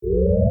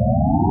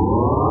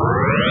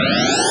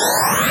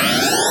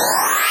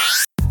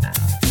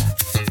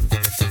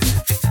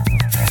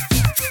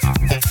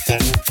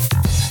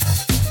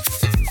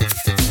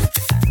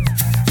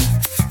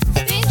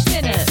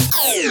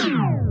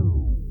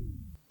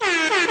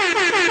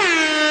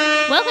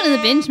Welcome to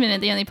the Binge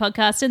Minute, the only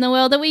podcast in the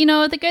world that we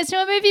know of that goes through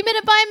a movie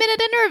minute by minute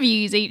and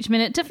reviews each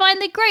minute to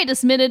find the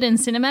greatest minute in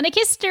cinematic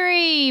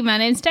history. My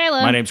name's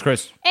Taylor. My name's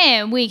Chris.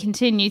 And we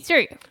continue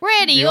through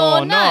Ready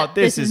or Not.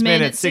 This is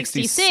minute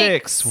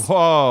 66.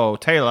 Whoa,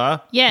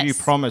 Taylor. Yes. You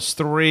promised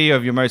 3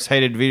 of your most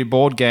hated video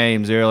board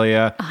games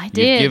earlier. I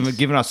did. You've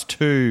given us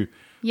 2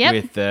 Yep.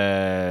 with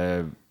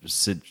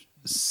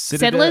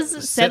Settlers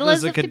of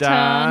of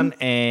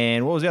Catan,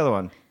 and what was the other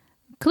one?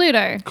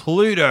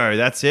 Cluedo.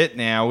 That's it.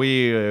 Now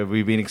we've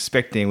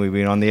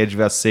been on the edge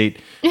of our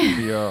seat for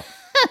your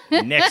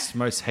next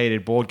most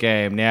hated board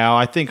game. Now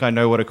I think I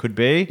know what it could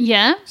be.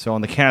 Yeah? So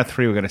on the count of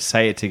 3, we're going to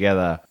say it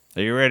together.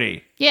 Are you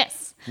ready?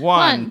 Yes.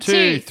 1,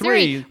 2,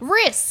 3.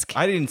 Risk.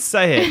 I didn't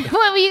say it.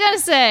 What were you going to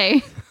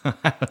say?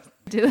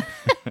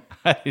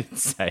 I didn't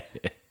say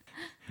it.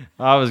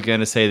 I was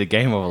going to say the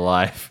game of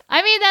life.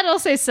 I mean, that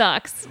also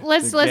sucks.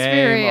 Let's be real.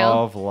 Game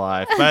of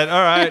life. But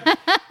all right.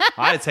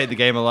 I'd say the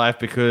game of life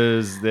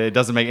because it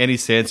doesn't make any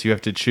sense. You have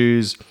to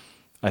choose.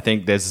 I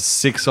think there's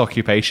 6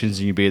 occupations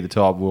and you be at the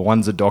top. Well,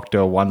 one's a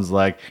doctor. One's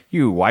like,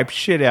 you wipe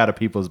shit out of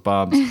people's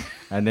bums.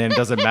 And then it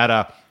doesn't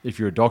matter if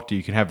you're a doctor.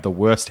 You can have the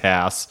worst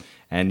house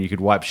and you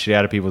could wipe shit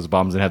out of people's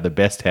bums and have the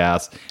best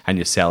house and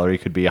your salary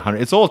could be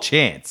 100. It's all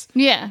chance.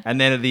 Yeah. And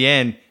then at the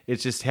end,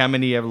 it's just how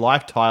many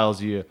life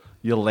tiles you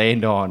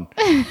land on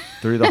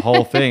through the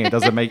whole thing. It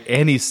doesn't make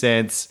any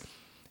sense.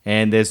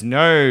 And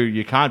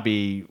you can't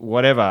be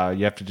whatever.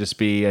 You have to just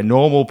be a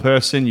normal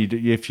person.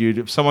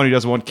 If someone who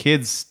doesn't want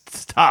kids,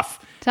 it's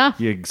tough.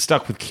 You're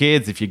stuck with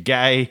kids. If you're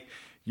gay,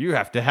 you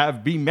have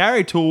to be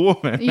married to a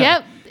woman.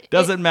 Yep.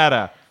 Doesn't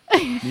matter.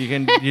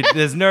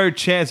 There's no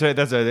chance.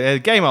 That's a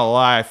game of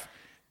life.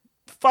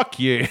 Fuck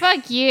you.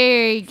 Fuck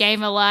you,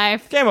 game of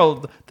life.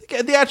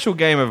 The actual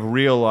game of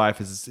real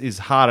life is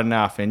hard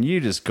enough, and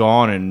you just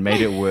gone and made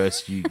it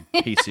worse, you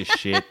piece of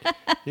shit.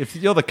 If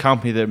you're the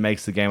company that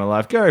makes the game of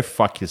life, go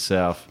fuck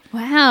yourself.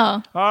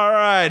 Wow. All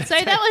right. So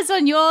that was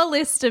on your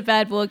list of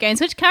bad board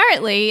games, which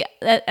currently,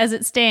 as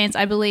it stands,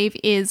 I believe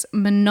is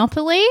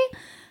Monopoly,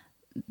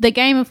 the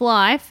game of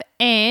life,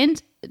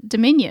 and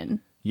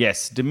Dominion.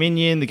 Yes,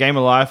 Dominion, the game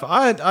of life.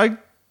 I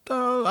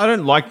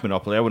don't like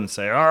Monopoly. I wouldn't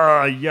say,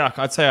 yuck.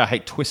 I'd say I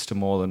hate Twister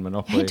more than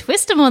Monopoly. Hey,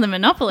 Twister more than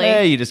Monopoly?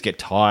 Yeah, you just get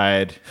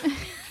tired.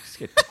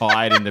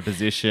 In the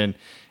position.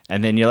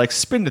 And then you're like,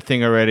 spin the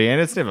thing already.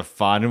 And it's never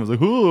fun. It was like,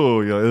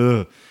 ooh. You're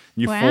like, ugh.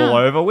 You fall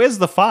over. Where's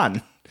the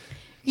fun?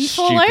 You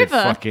fall over.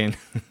 Fucking.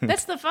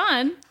 That's the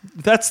fun.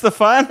 That's the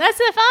fun? That's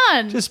the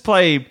fun. Just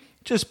play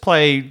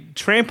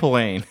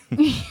trampoline.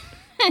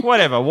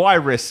 Whatever. Why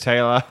Risk,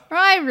 Taylor?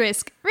 Why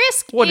Risk?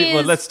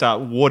 Let's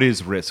start. What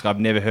is Risk? I've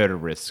never heard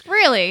of Risk.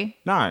 Really?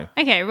 No.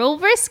 Okay, well,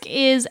 Risk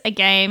is a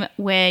game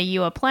where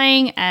you are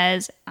playing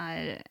as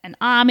an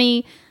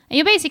army, and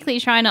you're basically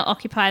trying to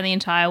occupy the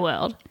entire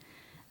world.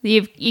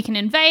 You can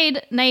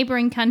invade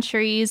neighboring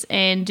countries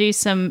and do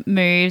some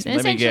moves, and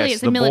essentially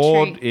it's a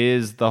military. The board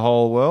is the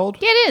whole world?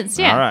 Yeah, it is,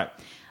 yeah. All right.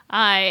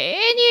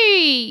 And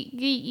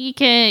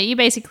you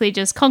basically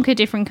just conquer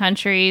different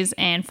countries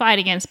and fight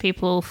against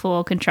people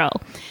for control.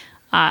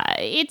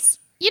 It's,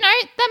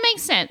 that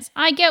makes sense.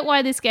 I get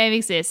why this game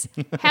exists.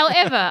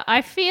 However,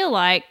 I feel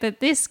like that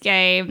this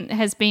game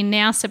has been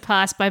now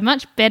surpassed by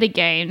much better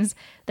games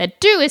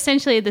that do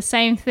essentially the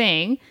same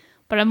thing,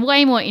 but are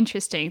way more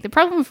interesting. The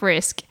problem with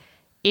Risk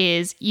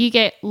is you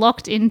get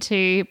locked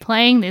into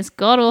playing this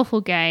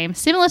god-awful game,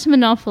 similar to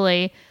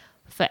Monopoly,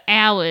 for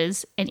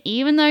hours, and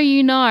even though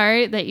you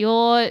know that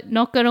you're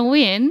not going to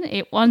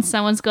win once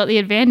someone's got the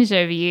advantage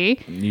over you,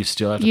 you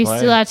still have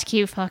to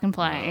keep fucking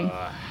playing.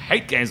 I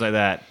hate games like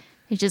that.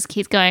 It just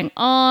keeps going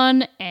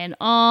on and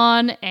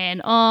on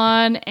and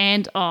on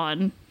and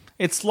on.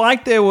 It's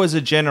like there was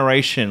a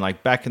generation,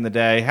 like back in the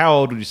day. How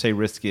old would you say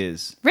Risk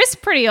is?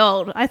 Risk pretty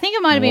old. I think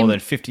it might have been more than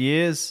 50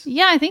 years.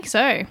 Yeah, I think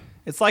so.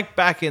 It's like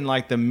back in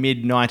like the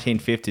mid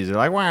 1950s. They're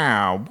like,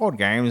 wow, board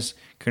games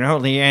can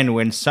only end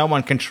when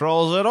someone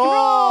controls it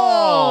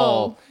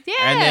all. Yeah.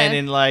 And then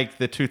in like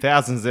the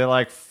 2000s, they're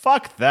like,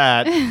 fuck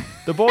that.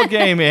 The board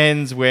game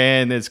ends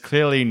when there's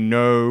clearly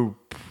no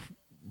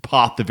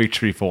path to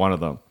victory for one of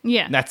them.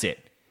 Yeah. And that's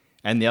it.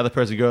 And the other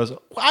person goes,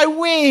 I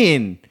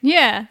win.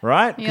 Yeah.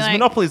 Right? Because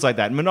Monopoly's like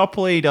that.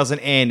 Monopoly doesn't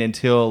end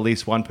until at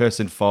least one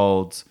person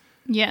folds.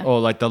 Yeah. Or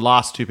like the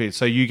last 2 people.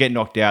 So you get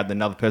knocked out, then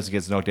another person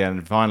gets knocked out,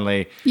 and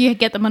finally you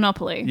get the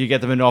Monopoly.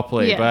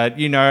 Yeah. But,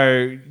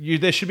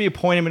 there should be a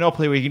point in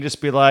Monopoly where you can just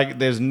be like,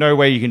 there's no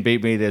way you can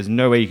beat me. There's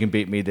no way you can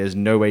beat me. There's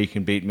no way you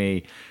can beat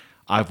me.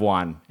 I've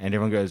won. And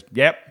everyone goes,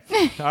 yep.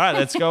 All right,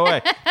 let's go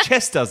away.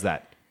 Chess does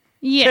that.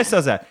 Yeah. Chess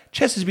does that.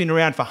 Chess has been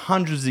around for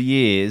hundreds of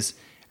years,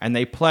 and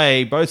they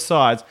play both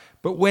sides.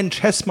 But when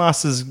chess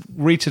masters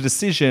reach a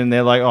decision,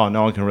 they're like, oh,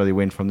 no one can really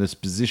win from this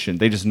position.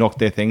 They just knock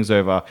their things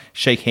over,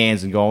 shake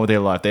hands, and go on with their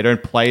life. They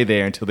don't play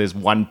there until there's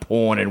one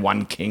pawn and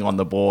one king on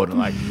the board. And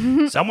like,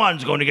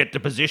 someone's going to get the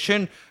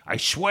position. I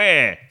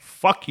swear.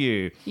 Fuck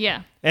you.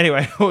 Yeah.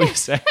 Anyway, what were you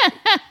saying?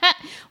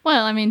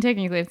 Well, I mean,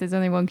 technically, if there's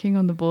only one king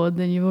on the board,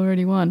 then you've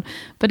already won.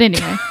 But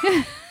anyway.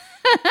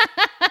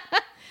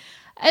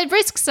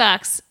 Risk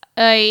sucks.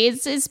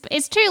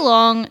 It's too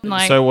long.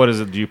 Like, So what is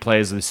it? Do you play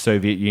as the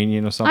Soviet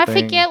Union or something?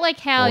 I forget like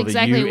how or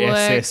exactly the it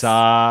works.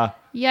 USSR?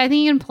 Yeah, I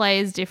think you can play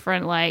as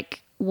different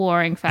like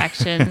warring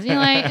factions. You're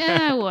like,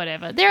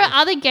 whatever. There are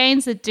other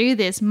games that do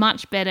this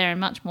much better and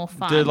much more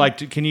fun.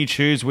 Can you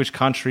choose which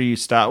country you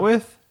start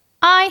with?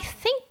 I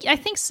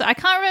think so. I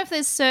can't remember if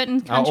there's certain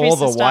countries All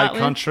the to start white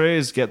with.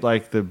 countries get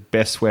like the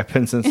best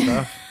weapons and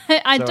stuff.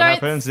 I So what don't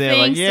happens? They're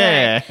think like,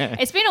 yeah. so.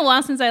 It's been a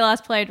while since I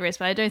last played Risk,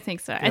 but I don't think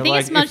so. I They're think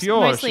like, it's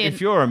mostly.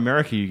 if you're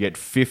America, you get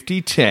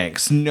 50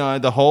 tanks. No,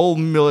 the whole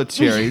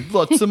military,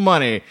 lots of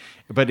money.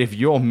 But if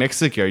you're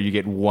Mexico, you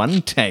get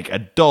 1 tank,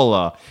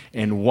 $1,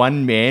 and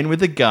 1 man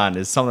with a gun.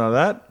 Is something like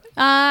that?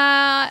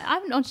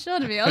 I'm not sure,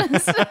 to be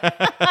honest.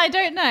 I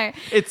don't know.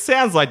 It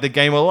sounds like the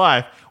game of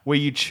life, where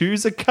you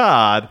choose a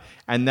card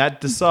and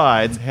that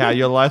decides how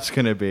your life's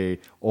going to be,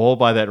 all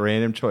by that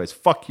random choice.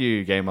 Fuck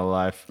you, game of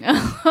life.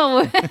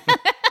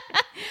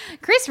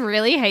 Chris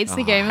really hates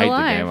the game I hate of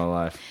life. the game of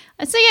life.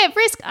 So yeah,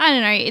 Risk, I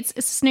don't know, it's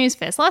a snooze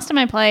fest. Last time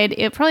I played,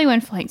 it probably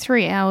went for like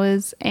 3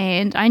 hours,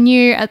 and I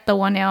knew at the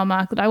 1 hour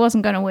mark that I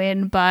wasn't going to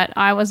win, but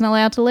I wasn't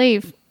allowed to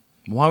leave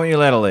Why weren't you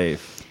allowed to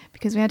leave?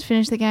 because we had to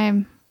finish the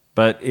game.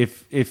 But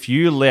if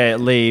you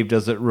leave,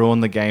 does it ruin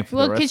the game for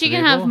Well, the rest because of you the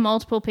can people? have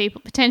multiple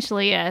people,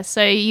 potentially, yeah.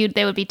 So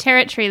there would be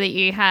territory that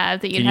you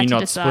have that you'd Can have you to not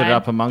decide. split it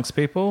up amongst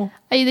people?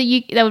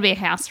 That would be a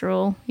house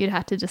rule. You'd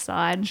have to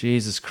decide.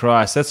 Jesus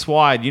Christ. That's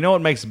why. You know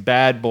what makes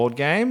bad board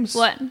games?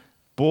 What?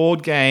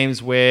 Board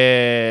games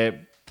where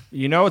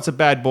you know it's a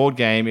bad board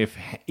game if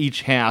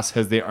each house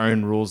has their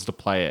own rules to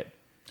play it.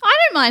 I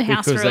don't mind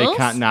house Because rules. they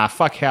can't. Nah,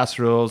 fuck house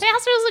rules.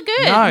 House rules are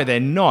good. No, they're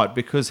not,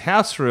 because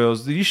house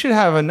rules, you should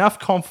have enough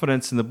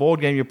confidence in the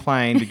board game you're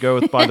playing to go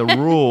with by the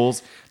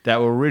rules that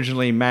were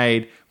originally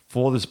made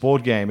for this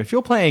board game. If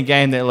you're playing a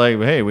game that like,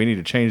 hey, we need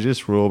to change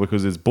this rule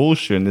because it's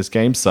bullshit and this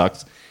game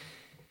sucks,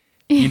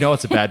 you know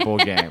it's a bad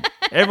board game.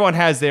 Everyone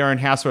has their own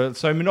house rule.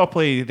 So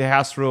Monopoly, the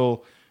house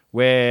rule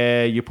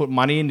where you put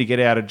money in to get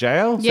out of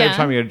jail. So Yeah. every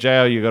time you go to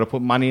jail, you got to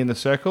put money in the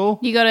circle.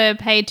 You got to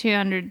pay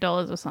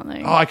 $200 or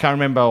something. Oh, I can't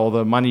remember all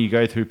the money you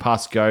go through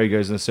past go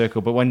goes in a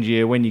circle. But when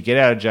you get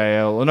out of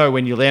jail, or no,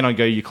 when you land on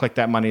go, you collect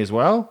that money as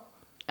well.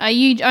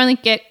 You only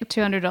get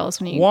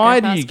 $200 when you. Why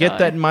go do you past get go.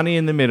 that money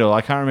in the middle?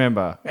 I can't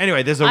remember.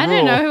 Anyway, there's a I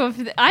rule. don't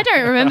know. I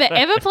don't remember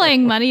ever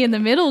playing money in the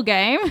middle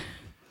game.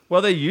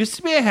 Well, there used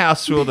to be a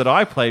house rule that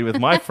I played with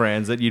my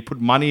friends that you'd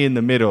put money in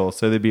the middle,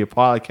 so there'd be a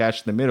pile of cash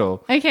in the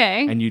middle.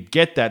 Okay. And you'd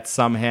get that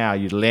somehow.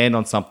 You'd land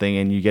on something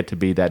and you get to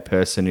be that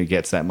person who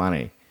gets that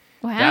money.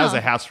 Wow. That was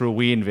a house rule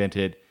we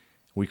invented.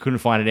 We couldn't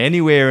find it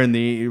anywhere in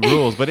the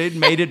rules, but it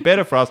made it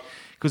better for us.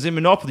 Because in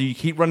Monopoly, you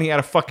keep running out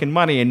of fucking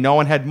money and no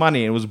one had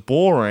money and it was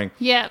boring.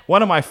 Yeah.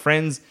 One of my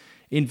friends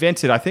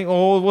invented, I think,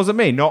 or was it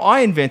me? No, I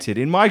invented.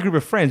 In my group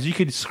of friends, you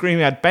could scream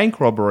out bank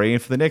robbery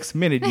and for the next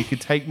minute you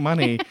could take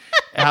money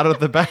out of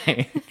the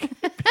bank.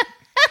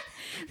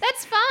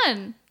 That's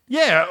fun.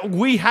 Yeah,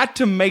 we had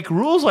to make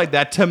rules like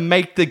that to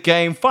make the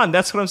game fun.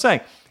 That's what I'm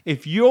saying.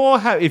 If your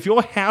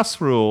house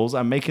rules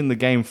are making the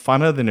game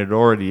funner than it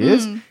already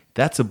is,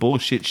 that's a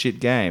bullshit shit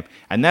game.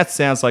 And that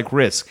sounds like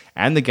Risk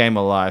and the Game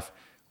of Life.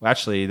 Well,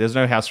 actually, there's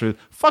no house rules.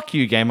 Fuck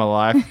you, Game of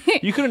Life.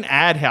 You couldn't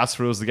add house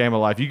rules to Game of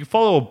Life. You could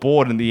follow a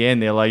board in the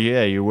end. They're like,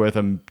 yeah, you're worth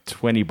them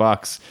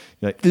 $20.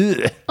 You're like,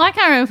 ugh. I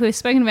can't remember if we've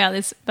spoken about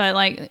this, but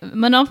like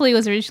Monopoly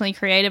was originally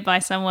created by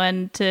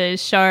someone to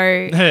show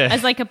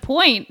as like a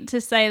point to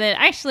say that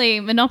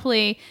actually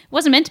Monopoly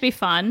wasn't meant to be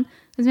fun.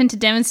 It was meant to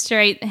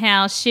demonstrate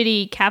how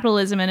shitty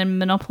capitalism and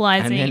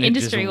monopolizing And then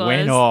industry it just was.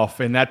 went off,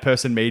 and that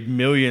person made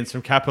millions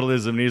from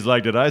capitalism. And he's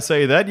like, did I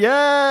say that?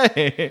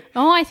 Yay!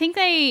 Oh, I think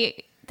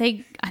they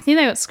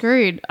got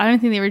screwed. I don't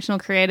think the original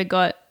creator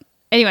got.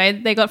 Anyway,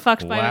 they got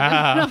fucked by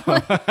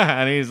Monopoly. Wow.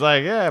 And he's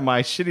like, yeah,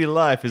 my shitty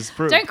life is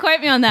proof. Don't quote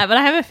me on that, but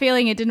I have a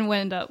feeling it didn't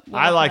end up.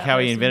 well I for like that how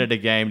he person. invented a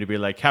game to be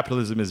like,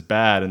 capitalism is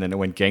bad, and then it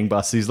went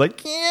gangbusters. He's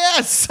like,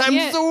 yes, I'm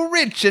Yeah. so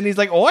rich. And he's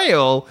like,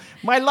 oil,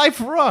 my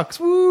life rocks.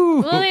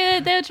 Woo. Well,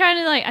 they were trying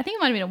to like. I think it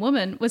might have been a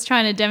woman was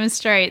trying to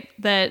demonstrate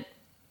that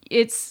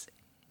it's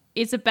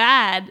a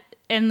bad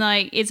and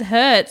like it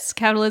hurts.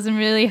 Capitalism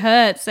really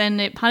hurts and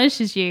it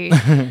punishes you,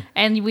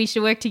 and we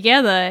should work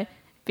together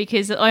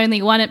because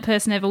only one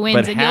person ever wins,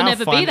 But and how you'll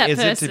never fun be that is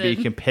person. it to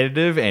be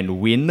competitive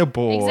and win the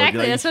board? Exactly,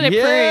 You're like, that's what it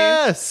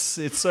Yes,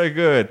 it's so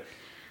good.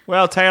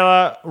 Well,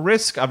 Taylor,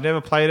 Risk, I've never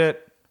played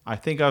it. I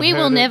think I've we heard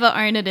will it. never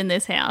own it in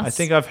this house. I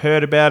think I've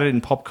heard about it in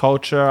pop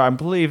culture. I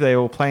believe they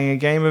were playing a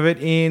game of it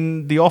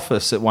in The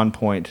Office at one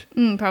point.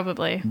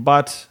 Probably.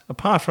 But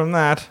apart from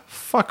that,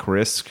 fuck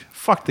Risk,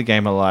 fuck the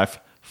Game of Life,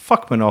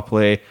 fuck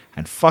Monopoly,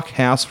 and fuck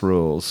house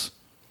rules.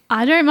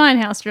 I don't mind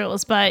house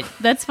rules, but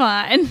that's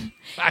fine. You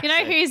know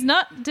Actually. who's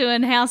not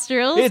doing house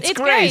rules? It's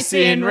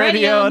Gracie in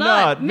Ready or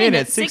Not,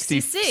 minute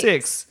 66.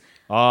 66.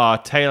 Oh,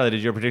 Taylor,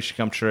 did your prediction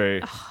come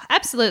true?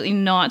 Absolutely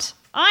not.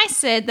 I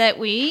said that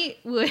we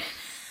would.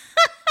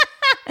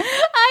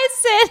 I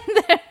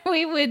said that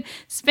we would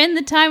spend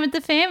the time with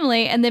the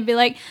family and then be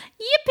like,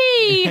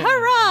 yippee,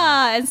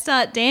 hurrah, and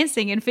start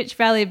dancing. And Fitch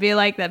Valley would be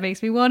like, that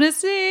makes me want to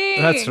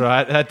sing. That's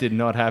right. That did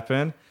not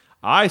happen.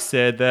 I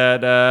said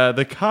that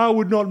the car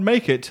would not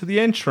make it to the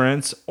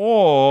entrance,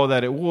 or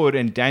that it would,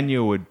 and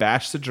Daniel would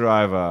bash the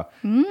driver.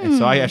 And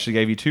so I actually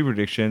gave you 2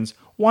 predictions.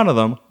 One of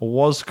them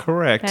was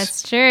correct.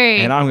 That's true.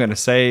 And I'm going to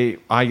say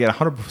I get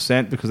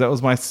 100% because that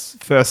was my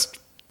first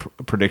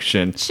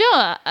prediction.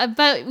 Sure,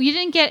 but you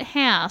didn't get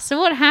how. So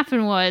what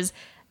happened was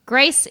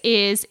Grace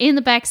is in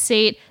the back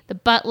seat. The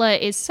butler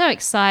is so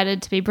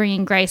excited to be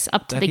bringing Grace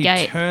up to the He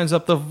gate. turns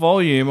up the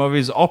volume of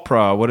his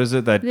opera. What is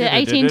it? The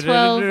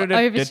 1812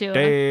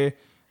 overture.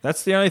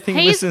 That's the only thing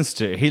he listens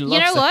to. He loves You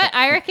know it. what?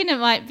 I reckon it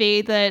might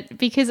be that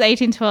because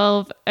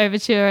 1812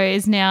 overture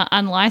is now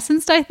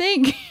unlicensed, I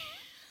think.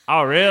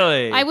 Oh,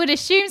 really? I would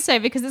assume so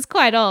because it's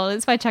quite old.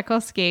 It's by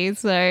Tchaikovsky.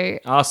 So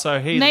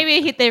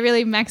maybe they're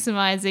really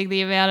maximizing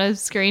the amount of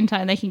screen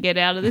time they can get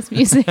out of this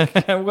music.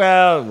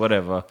 Well,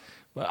 whatever.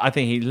 I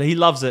think he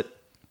loves it.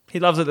 He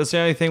loves it. That's the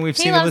only thing we've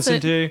seen him listen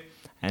to.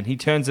 And he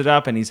turns it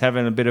up and he's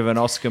having a bit of an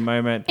Oscar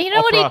moment. You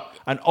know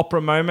an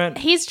opera moment.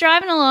 He's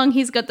driving along.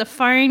 He's got the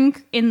phone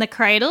in the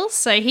cradle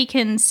so he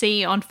can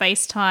see on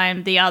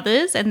FaceTime the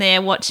others and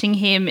they're watching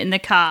him in the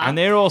car. And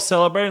they're all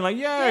celebrating like,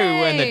 yo.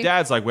 Yay. And the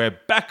dad's like, we're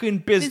back in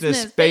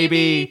business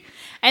baby.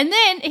 And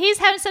then he's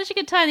having such a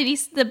good time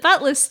that the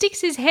butler sticks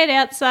his head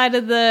outside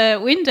of the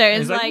window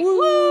and is like,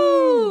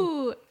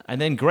 woo. And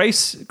then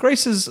Grace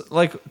is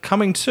like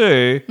coming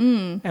to,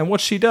 and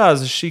what she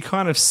does is she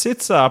kind of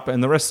sits up,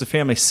 and the rest of the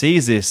family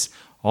sees this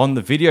on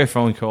the video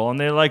phone call, and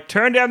they're like,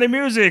 turn down the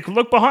music,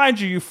 look behind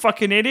you, you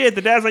fucking idiot.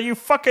 The dad's like, you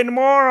fucking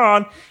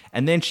moron.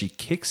 And then she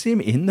kicks him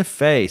in the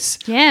face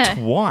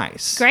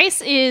twice.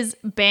 Grace is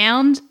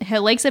bound, her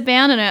legs are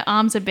bound and her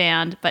arms are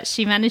bound, but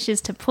she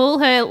manages to pull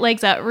her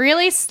legs up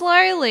really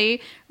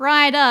slowly,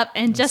 right up,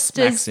 and just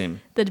as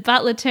the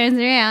butler turns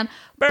around,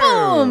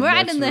 boom,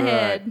 right in the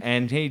head.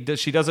 And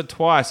she does it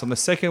twice. On the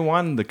second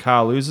one, the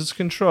car loses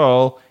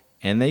control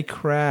and they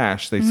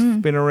crash. They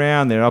spin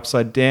around. They're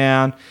upside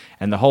down.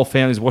 And the whole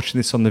family's watching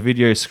this on the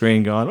video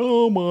screen going,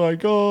 oh, my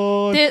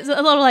God. There's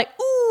a lot of like,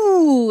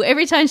 ooh.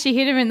 Every time she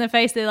hit him in the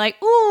face, they're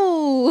like,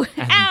 ooh,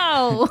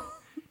 ow.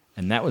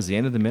 And that was the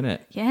end of the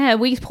minute. Yeah,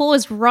 we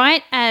paused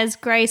right as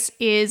Grace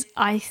is,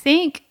 I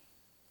think,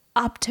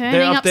 upside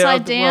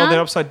down. Well,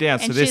 they're upside down.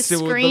 And so they're she's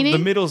still screaming. The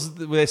middles.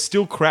 They're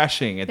still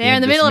crashing. They're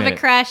in the middle of a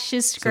crash.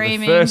 She's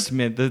screaming. So the first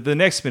minute, the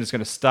next minute is going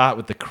to start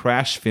with the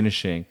crash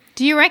finishing.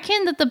 Do you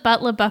reckon that the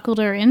butler buckled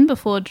her in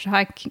before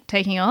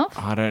taking off?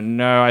 I don't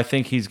know. I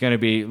think he's going to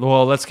be.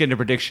 Well, let's get into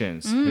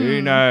predictions.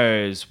 Who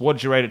knows? What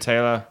did you rate it,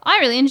 Taylor? I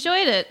really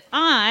enjoyed it.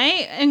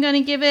 I am going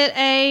to give it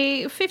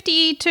a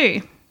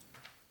 52.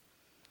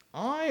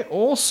 I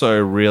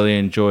also really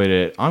enjoyed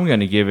it. I'm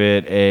going to give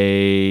it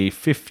a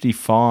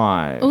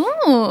 55. Ooh.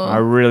 I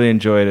really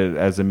enjoyed it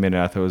as a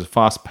minute. I thought it was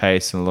fast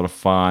paced and a lot of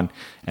fun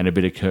and a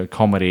bit of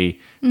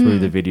comedy through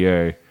the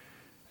video.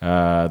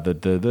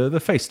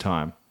 The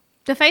FaceTime.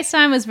 The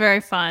FaceTime was very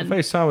fun. The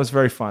FaceTime was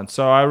very fun.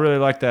 So I really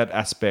like that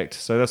aspect.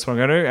 So that's what I'm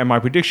going to do. And my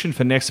prediction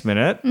for next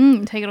minute,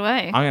 take it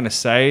away. I'm going to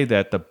say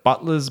that the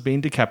butler's been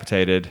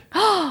decapitated.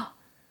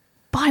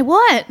 By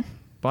what?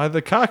 By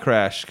the car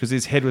crash, because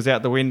his head was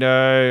out the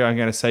window. I'm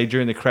going to say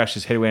during the crash,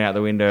 his head went out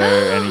the window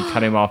and he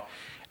cut him off.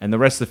 And the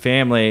rest of the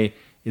family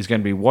is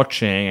going to be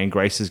watching, and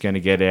Grace is going to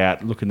get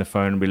out, look in the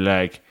phone and be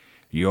like,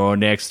 you're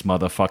next,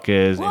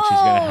 motherfuckers. Whoa. And she's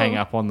going to hang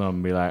up on them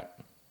and be like,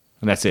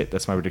 and that's it.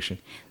 That's my prediction.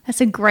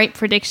 That's a great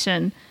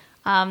prediction.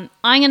 I'm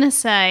going to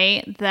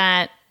say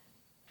that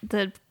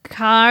the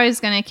car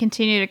is going to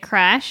continue to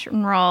crash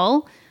and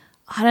roll.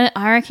 I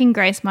reckon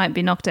Grace might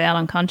be knocked out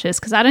unconscious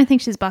because I don't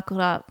think she's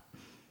buckled up.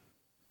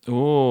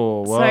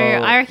 Oh, well. So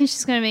I reckon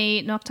she's going to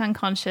be knocked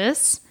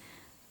unconscious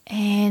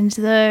and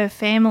the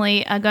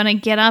family are going to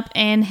get up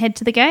and head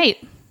to the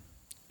gate.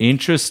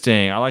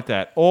 Interesting. I like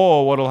that.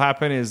 Or what will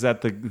happen is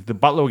that the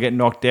butler will get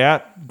knocked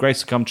out,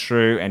 Grace will come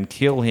through and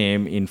kill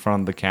him in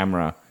front of the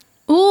camera.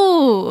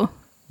 Ooh.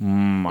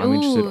 I'm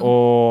interested.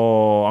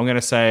 Or I'm going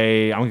to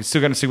say, I'm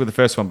still going to stick with the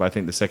first one, but I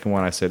think the second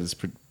one I said is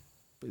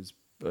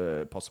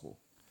possible.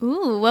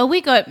 Ooh, well,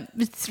 we got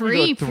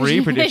three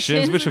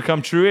predictions, which will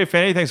come true. If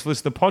any, thanks for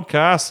listening to the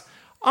podcast.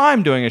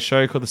 I'm doing a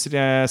show called the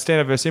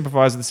Stand Up vs.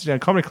 Improvise at the Sit Down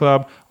Comedy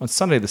Club on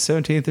Sunday, the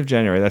 17th of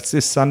January. That's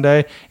this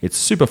Sunday. It's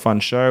a super fun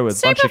show with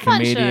a bunch of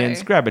comedians.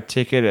 Show. Grab a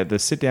ticket at the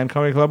Sit Down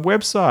Comedy Club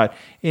website.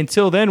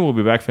 Until then, we'll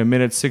be back for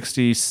minute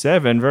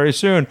 67 very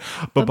soon.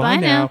 Bye-bye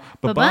now.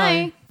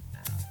 Bye-bye.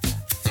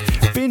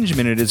 Binge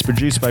Minute is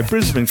produced by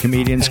Brisbane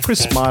comedians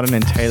Chris Martin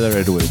and Taylor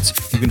Edwards.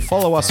 You can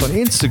follow us on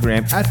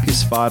Instagram at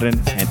PissFarden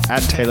and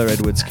at Taylor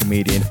Edwards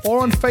Comedian,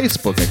 or on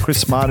Facebook at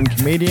Chris Martin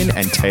Comedian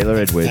and Taylor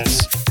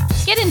Edwards.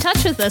 Get in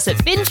touch with us at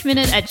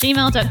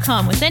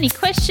bingeminute@gmail.com with any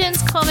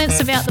questions,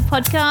 comments about the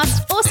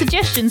podcast, or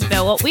suggestions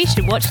about what we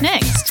should watch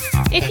next.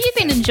 If you've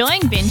been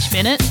enjoying Binge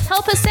Minute,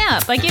 help us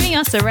out by giving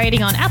us a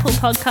rating on Apple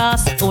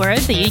Podcasts or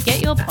wherever you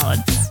get your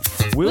pods.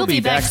 We'll be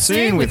back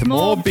soon with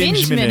more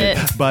Binge Minute.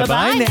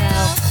 Bye-bye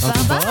now.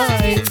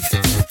 Bye-bye.